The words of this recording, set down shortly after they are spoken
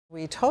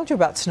We told you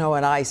about snow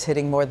and ice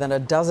hitting more than a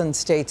dozen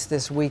states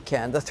this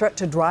weekend. The threat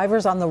to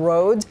drivers on the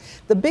roads,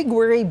 the big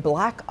weary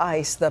black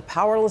ice, the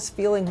powerless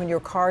feeling when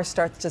your car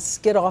starts to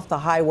skid off the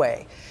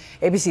highway.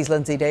 ABC's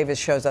Lindsay Davis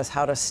shows us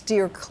how to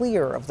steer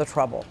clear of the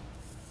trouble.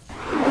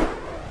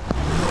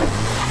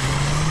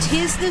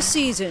 'Tis the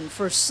season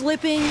for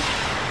slipping,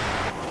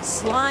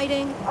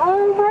 sliding,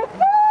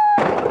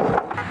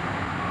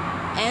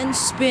 and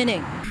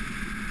spinning.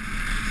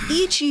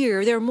 Each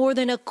year, there are more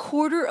than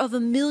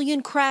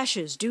 250,000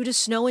 crashes due to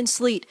snow and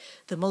sleet.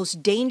 The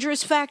most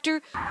dangerous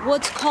factor,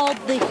 what's called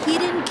the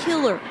hidden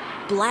killer,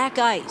 black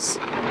ice.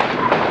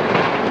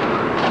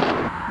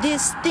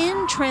 This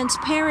thin,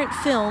 transparent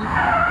film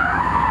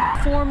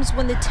forms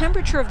when the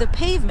temperature of the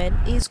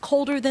pavement is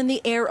colder than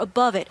the air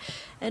above it.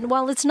 And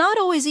while it's not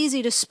always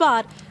easy to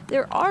spot,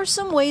 there are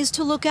some ways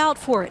to look out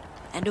for it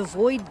and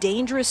avoid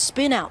dangerous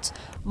spinouts.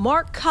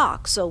 Mark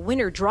Cox, a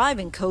winter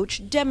driving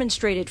coach,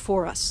 demonstrated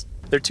for us.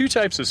 There are two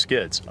types of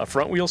skids, a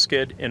front wheel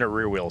skid and a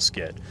rear wheel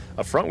skid.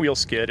 A front wheel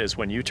skid is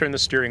when you turn the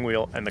steering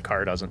wheel and the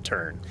car doesn't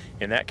turn.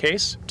 In that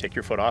case, take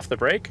your foot off the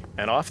brake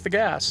and off the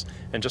gas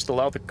and just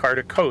allow the car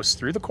to coast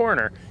through the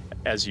corner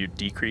as you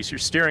decrease your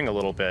steering a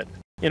little bit.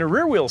 In a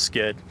rear wheel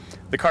skid,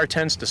 the car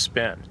tends to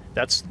spin.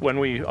 That's when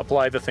we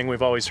apply the thing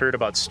we've always heard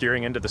about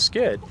steering into the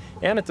skid,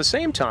 and at the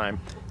same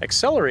time,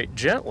 accelerate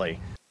gently.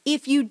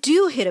 If you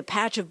do hit a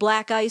patch of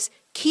black ice,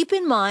 keep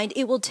in mind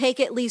it will take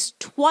at least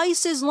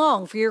twice as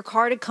long for your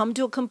car to come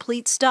to a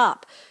complete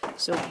stop.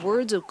 So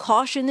words of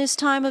caution this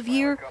time of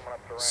year,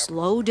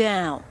 slow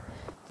down.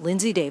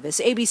 Lindsay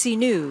Davis, ABC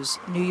News,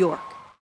 New York.